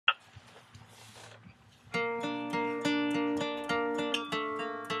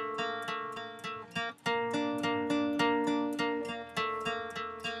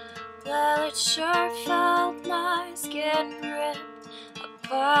Well, it sure felt nice getting ripped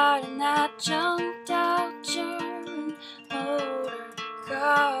apart in that junked out German motor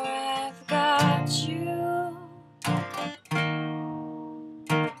car. I've got you.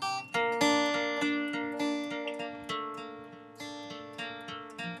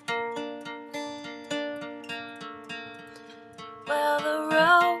 Well, the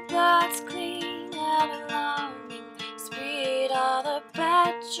robots clean at alarming speed all the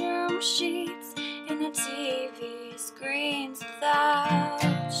bedroom sheets and the TV screens without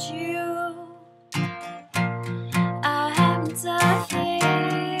you. I haven't a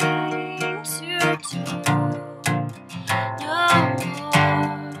thing to do no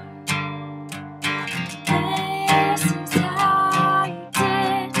more. This is how you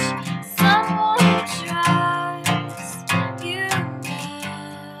ditch someone who drives you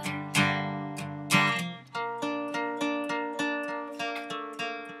mad.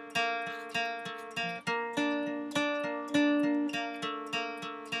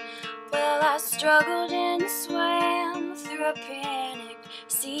 Well, I struggled and swam through a panicked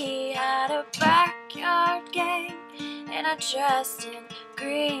sea, had a backyard gang, and I dressed in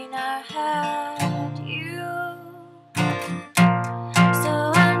green. I had you, so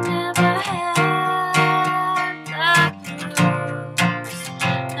I never had the blues,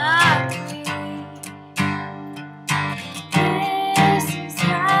 not me. This is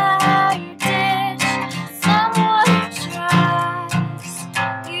how you ditch someone who drives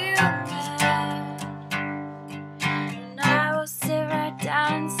you mad. And I will sit right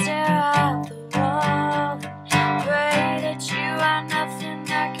down and stare at the wall and pray that you are nothing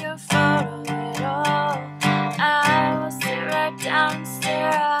like your photo at all. I will sit right down and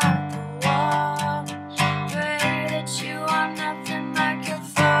stare at the wall and pray that you are nothing like your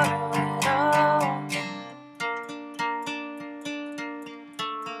photo at all.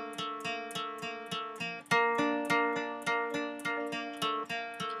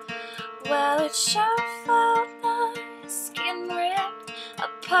 Well, it sure felt nice getting ripped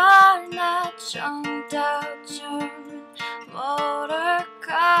apart in that junked out German